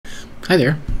Hi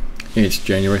there. It's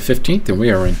January 15th, and we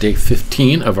are on day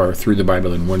 15 of our Through the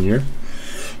Bible in 1 Year,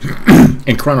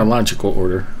 in chronological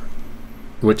order,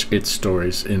 which its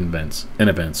stories and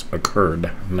events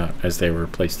occurred, not as they were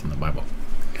placed in the Bible.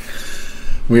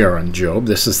 We are on Job.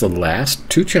 This is the last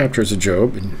 2 chapters of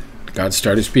Job, and God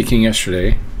started speaking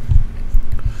yesterday,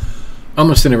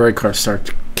 almost in a very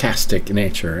sarcastic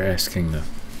nature,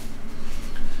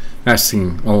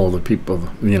 asking all the people,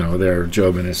 there,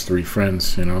 Job and his 3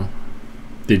 friends,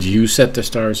 did you set the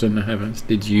stars in the heavens?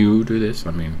 Did you do this?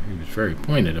 I mean, he was very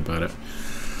pointed about it.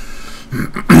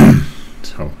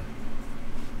 So,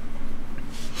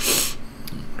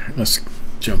 let's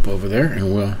jump over there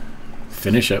and we'll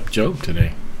finish up Job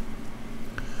today.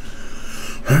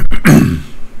 And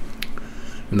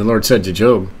the Lord said to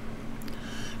Job,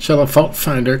 "Shall a fault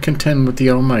finder contend with the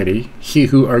Almighty? He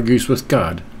who argues with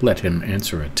God, let him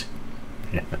answer it."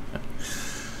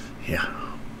 Yeah.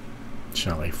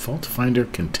 Shall a fault finder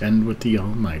contend with the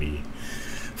Almighty?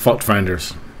 Fault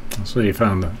finders. That's what he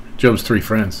found. Job's 3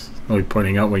 friends. Only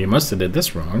pointing out, well, you must have did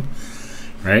this wrong,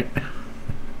 right?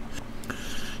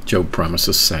 Job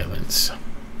promises silence.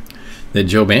 Then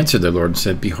Job answered the Lord and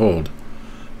said, "Behold,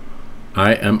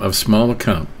 I am of small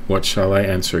account. What shall I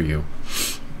answer you?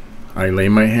 I lay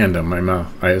my hand on my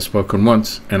mouth. I have spoken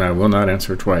once, and I will not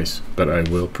answer twice, but I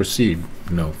will proceed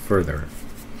no further."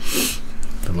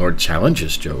 The Lord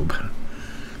challenges Job.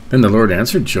 Then the Lord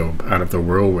answered Job out of the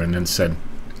whirlwind and said,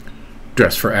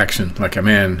 "Dress for action like a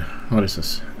man." What is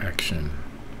this? Action.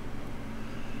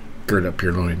 Gird up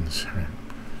your loins.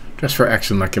 Dress for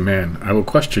action like a man. I will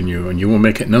question you, and you will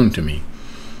make it known to me.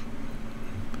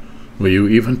 Will you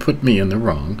even put me in the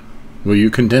wrong? Will you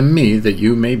condemn me that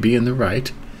you may be in the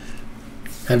right?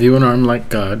 Have you an arm like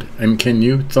God, and can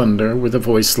you thunder with a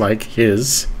voice like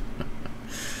his?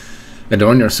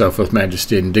 Adorn yourself with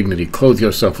majesty and dignity. Clothe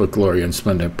yourself with glory and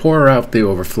splendor. Pour out the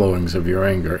overflowings of your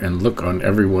anger, and look on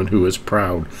everyone who is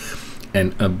proud,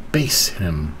 and abase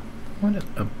him. What is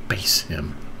abase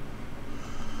him?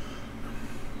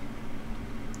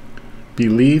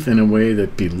 Believe in a way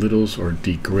that belittles or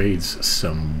degrades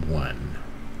someone.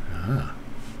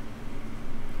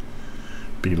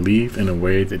 Believe in a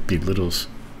way that belittles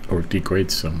or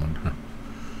degrades someone.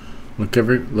 Look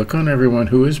on everyone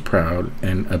who is proud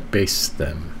and abase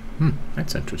them.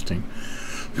 That's interesting.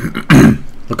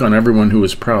 Look on everyone who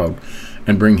is proud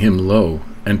and bring him low,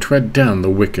 and tread down the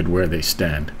wicked where they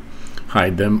stand.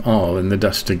 Hide them all in the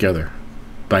dust together.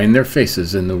 Bind their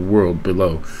faces in the world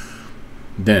below.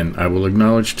 Then I will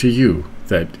acknowledge to you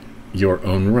that your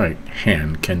own right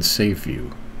hand can save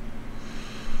you.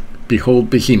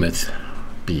 Behold Behemoth.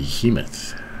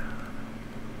 Behemoth.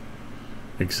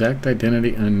 Exact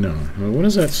identity unknown. Well, what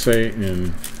does that say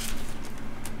in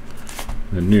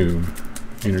the New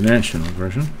International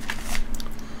Version?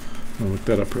 I'll look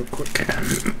that up real quick.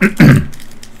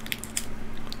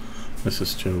 This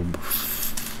is Job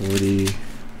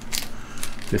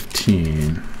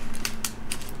 40:15.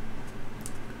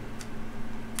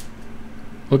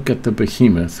 Look at the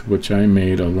behemoth which I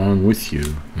made along with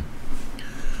you.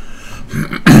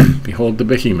 Behold the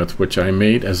behemoth which I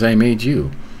made as I made you.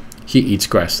 He eats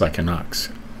grass like an ox.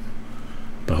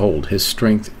 Behold his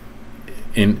strength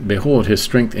in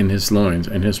his loins,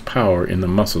 and his power in the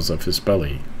muscles of his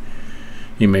belly.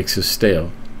 He makes his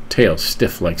tail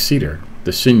stiff like cedar.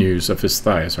 The sinews of his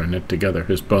thighs are knit together.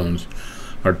 His bones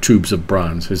are tubes of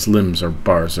bronze. His limbs are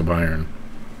bars of iron.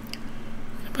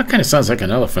 That kind of sounds like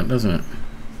an elephant, doesn't it?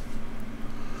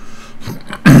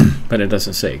 But it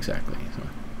doesn't say exactly. So.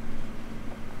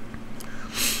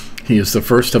 He is the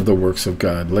first of the works of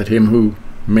God. Let him who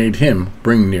made him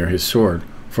bring near his sword,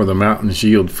 for the mountains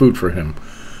yield food for him,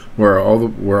 where all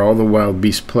the wild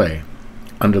beasts play.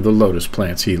 Under the lotus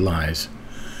plants he lies,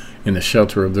 in the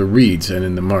shelter of the reeds and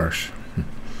in the marsh.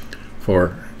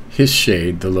 For his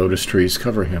shade the lotus trees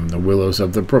cover him, the willows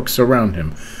of the brook surround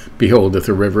him. Behold, if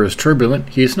the river is turbulent,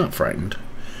 he is not frightened.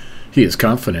 He is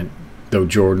confident, though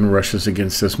Jordan rushes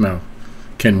against his mouth.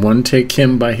 Can one take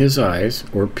him by his eyes,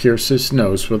 or pierce his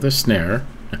nose with a snare?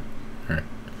 Right.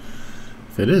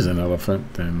 If it is an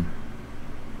elephant, then...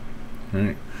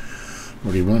 Right.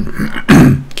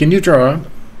 41. Can you draw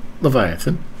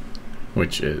Leviathan?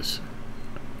 Which is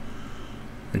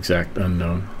exact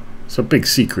unknown. It's a big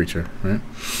sea creature, right?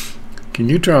 Can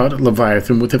you draw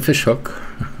Leviathan with a fish hook,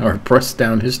 or press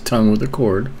down his tongue with a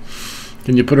cord?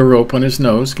 Can you put a rope on his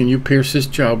nose? Can you pierce his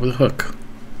jaw with a hook?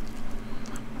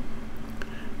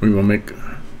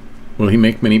 Will he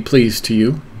make many pleas to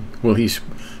you? Will he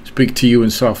speak to you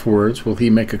in soft words? Will he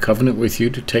make a covenant with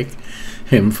you to take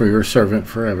him for your servant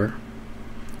forever?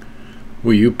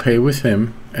 Will you pay with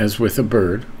him as with a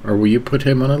bird, or will you put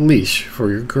him on a leash for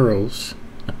your girls?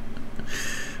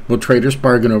 Will traders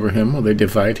bargain over him? Will they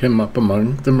divide him up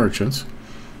among the merchants?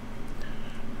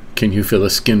 Can you fill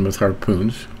his skin with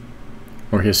harpoons,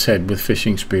 or his head with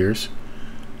fishing spears?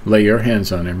 Lay your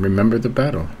hands on him. Remember the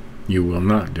battle. You will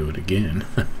not do it again.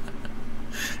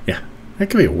 Yeah, that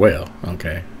could be a whale.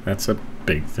 Okay, that's a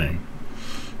big thing.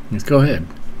 Just go ahead.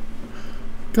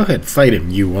 Go ahead, fight him.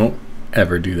 You won't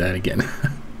ever do that again.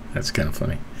 That's kind of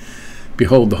funny.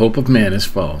 Behold, the hope of man is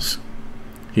false.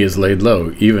 He is laid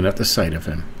low, even at the sight of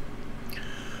him.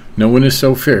 No one is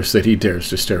so fierce that he dares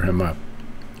to stir him up.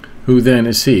 Who then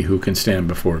is he who can stand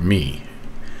before me?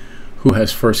 Who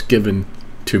has first given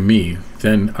to me,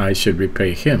 then I should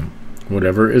repay him.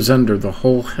 Whatever is under the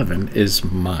whole heaven is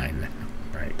mine.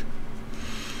 Right.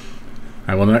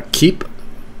 I will not keep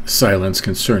silence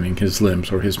concerning his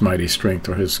limbs, or his mighty strength,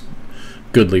 or his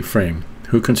goodly frame.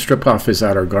 Who can strip off his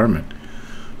outer garment?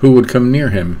 Who would come near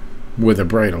him with a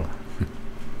bridle?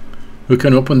 Who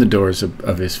can open the doors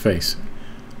of his face?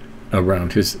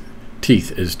 Around his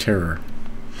teeth is terror.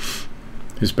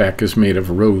 His back is made of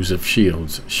rows of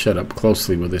shields, shut up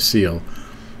closely with a seal.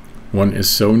 One is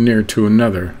so near to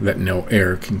another that no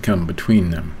air can come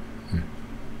between them.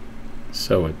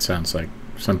 So it sounds like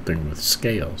something with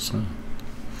scales. Huh?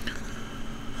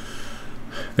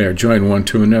 They are joined one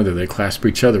to another. They clasp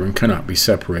each other and cannot be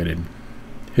separated.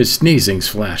 His sneezings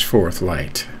flash forth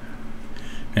light,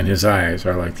 and his eyes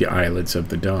are like the eyelids of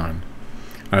the dawn.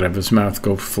 Out of his mouth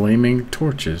go flaming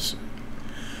torches.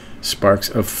 Sparks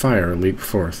of fire leap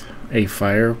forth. A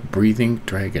fire-breathing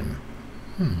dragon.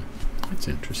 That's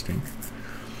interesting.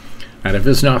 Out of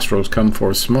his nostrils come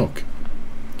forth smoke,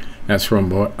 as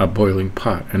from a boiling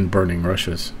pot and burning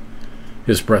rushes.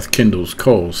 His breath kindles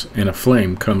coals, and a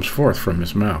flame comes forth from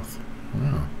his mouth.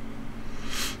 Wow.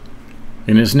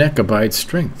 In his neck abides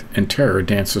strength, and terror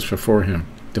dances before him.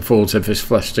 The folds of his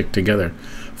flesh stick together,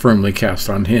 firmly cast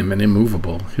on him and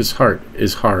immovable. His heart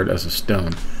is hard as a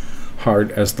stone,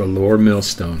 hard as the lower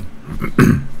millstone.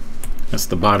 That's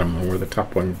the bottom, where the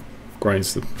top one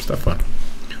grinds the stuff on.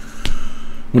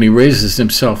 When he raises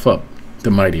himself up,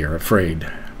 the mighty are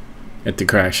afraid. At the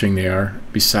crashing they are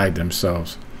beside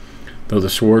themselves. Though the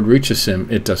sword reaches him,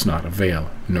 it does not avail,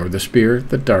 nor the spear,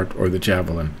 the dart, or the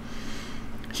javelin.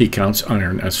 He counts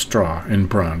iron as straw, and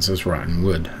bronze as rotten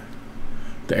wood.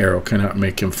 The arrow cannot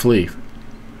make him flee.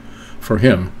 For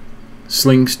him,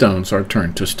 sling stones are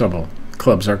turned to stubble.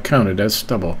 Clubs are counted as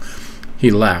stubble.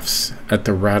 He laughs at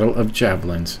the rattle of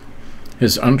javelins.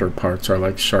 His underparts are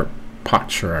like sharp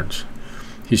potsherds.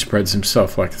 He spreads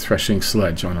himself like a threshing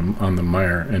sledge on the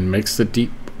mire, and makes the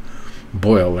deep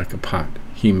boil like a pot.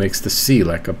 He makes the sea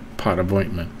like a pot of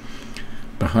ointment.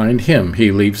 Behind him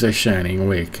he leaves a shining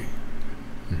wake.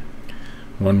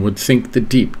 One would think the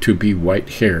deep to be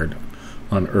white-haired.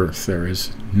 On earth there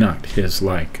is not his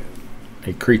like.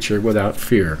 A creature without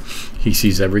fear. He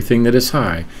sees everything that is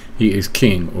high. He is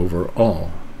king over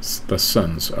all the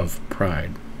sons of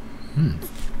pride. And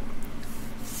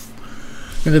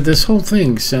this whole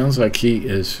thing sounds like he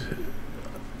is,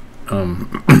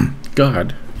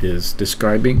 God is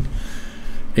describing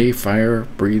a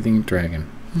fire-breathing dragon.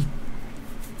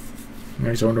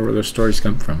 I just wonder where those stories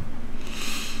come from.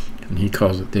 And he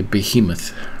calls it the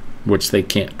behemoth, which they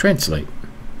can't translate.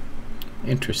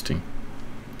 Interesting.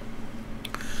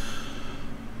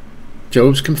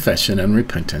 Job's confession and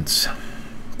repentance.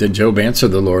 Then Job answered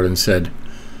the Lord and said,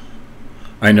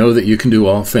 I know that you can do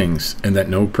all things, and that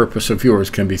no purpose of yours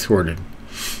can be thwarted.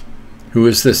 Who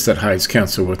is this that hides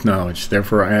counsel with knowledge?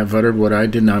 Therefore I have uttered what I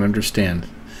did not understand,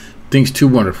 things too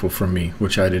wonderful for me,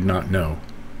 which I did not know.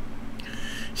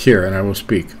 Hear, and I will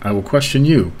speak. I will question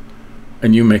you,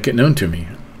 and you make it known to me.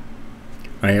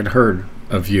 I had heard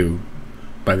of you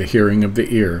by the hearing of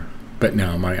the ear, but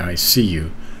now my eyes see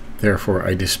you. Therefore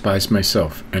I despise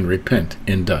myself, and repent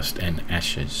in dust and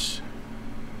ashes.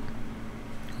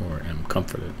 Or am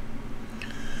comforted.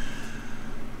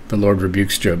 The Lord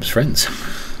rebukes Job's friends.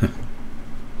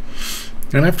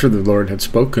 And after the Lord had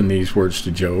spoken these words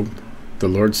to Job, the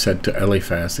Lord said to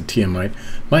Eliphaz the Temanite,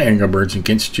 My anger burns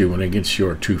against you and against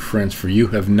your two friends, for you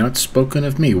have not spoken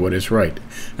of me what is right,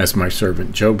 as my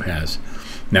servant Job has.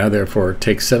 Now therefore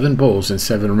take 7 bulls and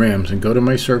 7 rams, and go to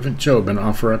my servant Job, and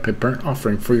offer up a burnt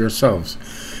offering for yourselves,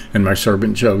 and my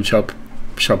servant Job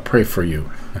shall pray for you.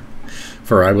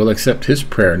 For I will accept his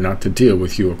prayer not to deal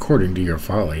with you according to your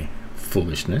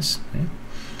foolishness.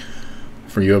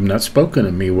 For you have not spoken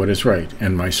of me what is right,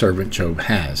 and my servant Job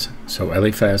has. So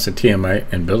Eliphaz the Temanite,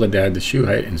 and Bildad the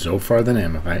Shuhite, and Zophar the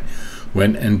Naamathite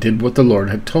went and did what the Lord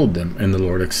had told them, and the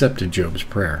Lord accepted Job's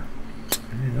prayer.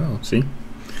 There you go, see?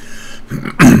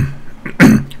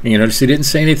 And you notice he didn't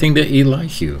say anything to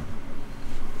Elihu.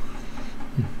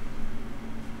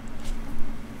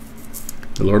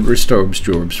 The Lord restores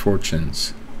Job's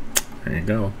fortunes. There you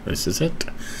go. This is it.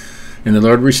 And the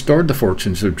Lord restored the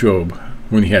fortunes of Job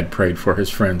when he had prayed for his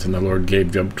friends, and the Lord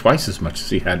gave Job twice as much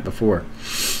as he had before.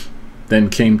 Then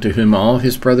came to him all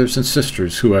his brothers and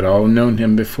sisters who had all known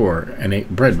him before, and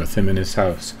ate bread with him in his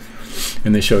house.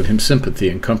 And they showed him sympathy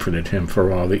and comforted him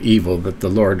for all the evil that the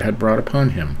Lord had brought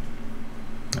upon him.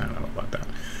 I don't know about that.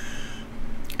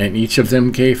 And each of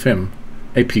them gave him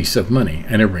a piece of money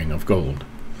and a ring of gold.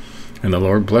 And the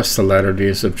Lord blessed the latter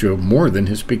days of Job more than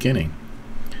his beginning.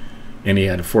 And he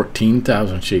had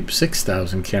 14,000 sheep,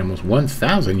 6,000 camels,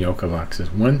 1,000 yoke of oxen,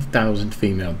 1,000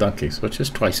 female donkeys, which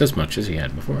is twice as much as he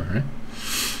had before, right?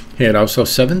 He had also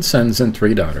 7 sons and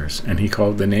 3 daughters, and he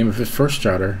called the name of his first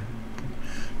daughter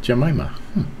Jemimah.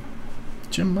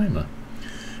 Jemimah.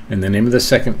 And the name of the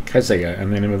second, Keziah,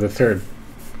 and the name of the third,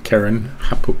 Karen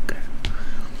Hapuk.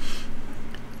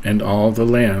 And in all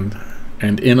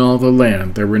the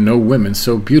land there were no women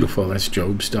so beautiful as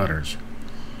Job's daughters.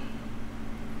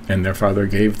 And their father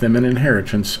gave them an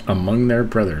inheritance among their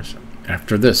brothers.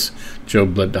 After this,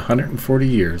 Job lived 140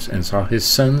 years and saw his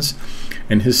sons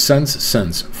and his sons'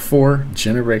 sons 4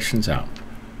 generations out.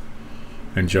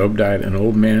 And Job died an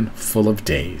old man full of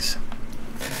days.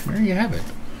 There you have it.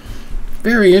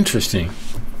 Very interesting.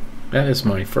 That is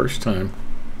my first time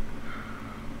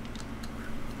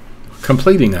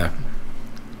completing a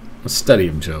study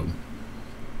of Job.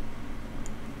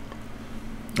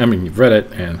 I mean, you've read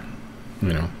it and,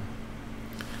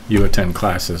 you attend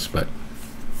classes, but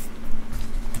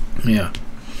yeah.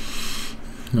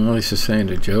 All he's just saying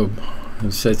to Job, he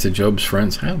said to Job's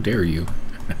friends, how dare you?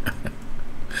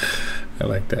 I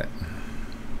like that.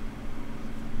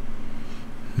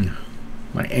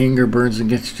 My anger burns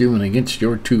against you and against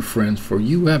your 2 friends, for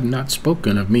you have not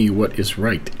spoken of me what is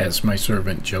right, as my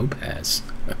servant Job has.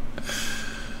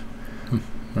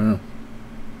 Well,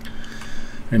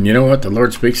 and you know what? The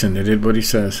Lord speaks and they did what he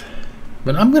says.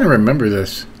 But I'm going to remember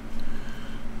this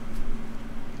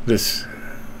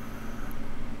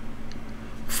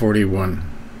 41,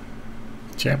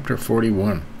 chapter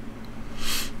 41.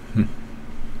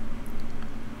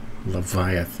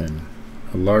 Leviathan,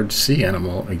 a large sea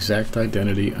animal, exact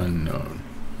identity unknown.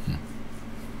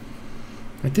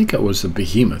 I think it was the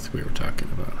behemoth we were talking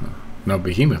about, huh? No,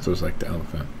 behemoth was like the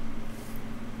elephant.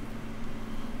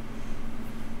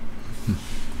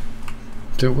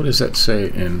 So what does that say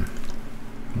in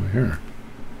here?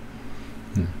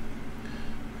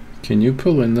 Can you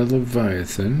pull in the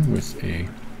Leviathan with a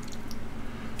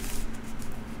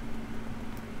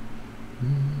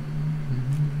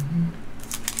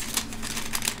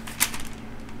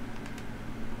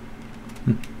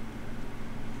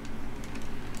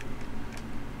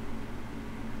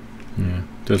yeah,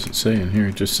 doesn't say in here,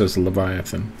 it just says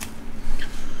Leviathan.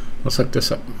 Let's look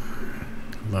this up.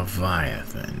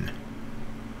 Leviathan.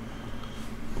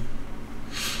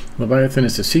 Leviathan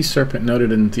is a sea serpent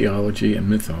noted in theology and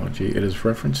mythology. It is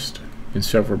referenced in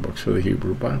several books of the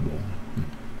Hebrew Bible.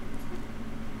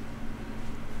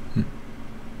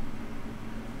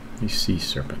 A sea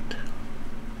serpent.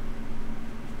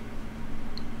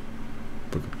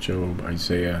 Book of Job,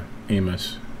 Isaiah,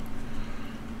 Amos,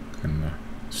 and the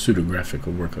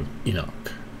pseudographical work of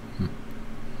Enoch.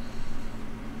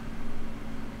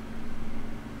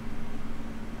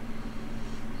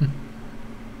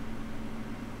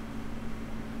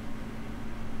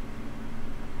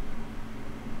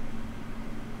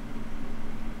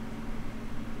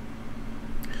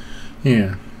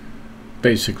 Yeah,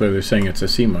 basically they're saying it's a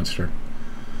sea monster.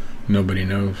 Nobody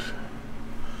knows.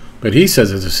 But he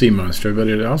says it's a sea monster, but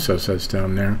it also says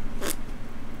down there,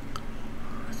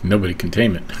 nobody can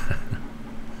tame it.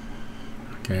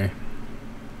 Okay.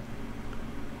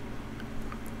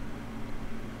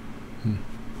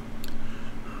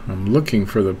 I'm looking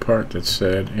for the part that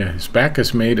said, yeah, his back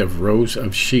is made of rows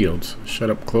of shields,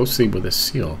 shut up closely with a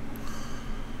seal,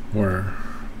 where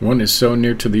one is so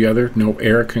near to the other, no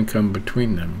air can come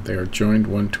between them. They are joined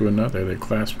one to another. They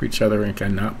clasp each other and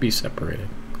cannot be separated.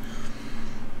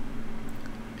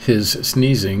 His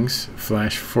sneezings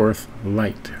flash forth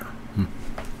light.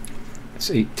 It's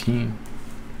 18.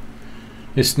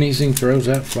 His sneezing throws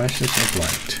out flashes of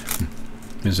light.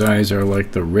 His eyes are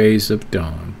like the rays of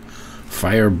dawn.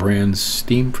 Firebrands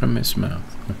steam from his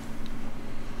mouth.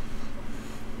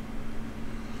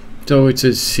 So it's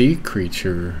a sea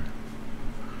creature.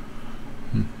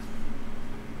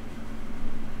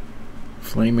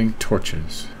 Flaming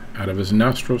torches. Out of his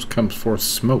nostrils comes forth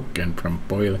smoke, and from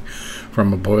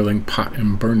a boiling pot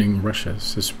and burning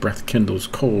rushes. His breath kindles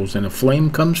coals, and a flame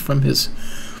comes from his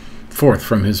Forth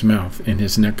from his mouth, in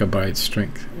his neck abides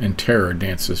strength, and terror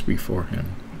dances before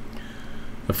him.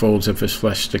 The folds of his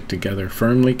flesh stick together,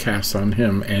 firmly cast on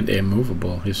him and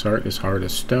immovable. His heart is hard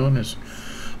as stone, his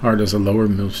heart as a lower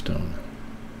millstone.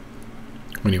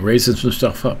 When he raises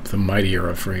himself up, the mighty are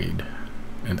afraid,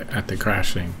 and at the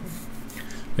crashing,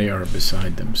 they are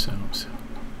beside themselves.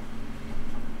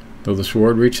 Though the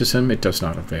sword reaches him, it does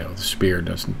not avail. The spear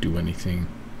doesn't do anything.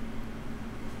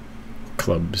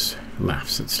 Clubs,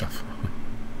 laughs at stuff.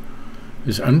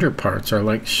 His underparts are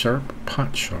like sharp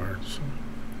pot shards.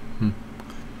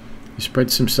 He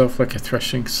spreads himself like a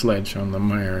threshing sledge on the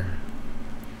mire,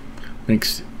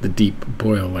 makes the deep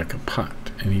boil like a pot,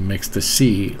 and he makes the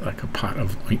sea like a pot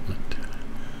of ointment.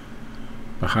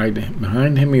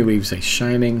 Behind him he leaves a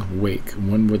shining wake.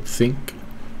 One would think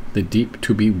the deep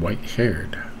to be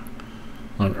white-haired.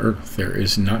 On earth there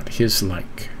is not his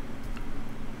like.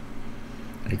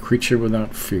 A creature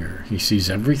without fear. He sees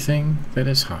everything that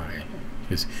is high.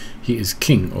 He is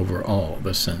king over all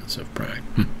the sons of pride.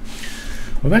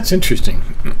 Well, that's interesting.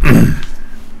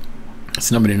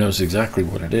 Nobody knows exactly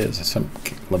what it is. Some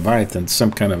Leviathan's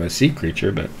some kind of a sea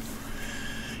creature, but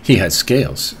he has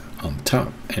scales on the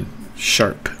top and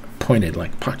sharp, pointed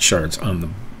like pot shards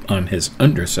on his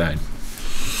underside.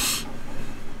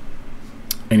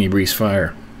 And he breathes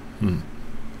fire. No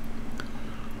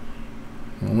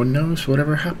one knows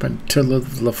whatever happened to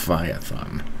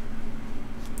Leviathan.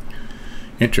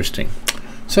 Interesting.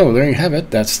 So there you have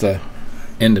it. That's the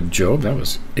end of Job. That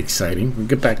was exciting. We'll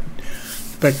get back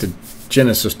to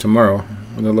Genesis tomorrow,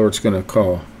 when the Lord's going to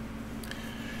call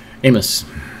Amos.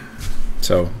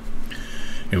 So,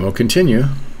 and we'll continue.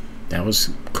 That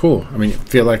was cool. I mean, I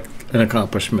feel like an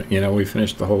accomplishment. We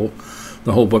finished the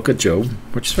whole book of Job,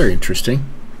 which is very interesting.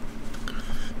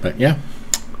 But yeah,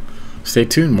 stay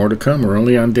tuned. More to come. We're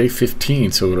only on day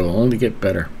 15, so it'll only get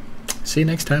better. See you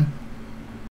next time.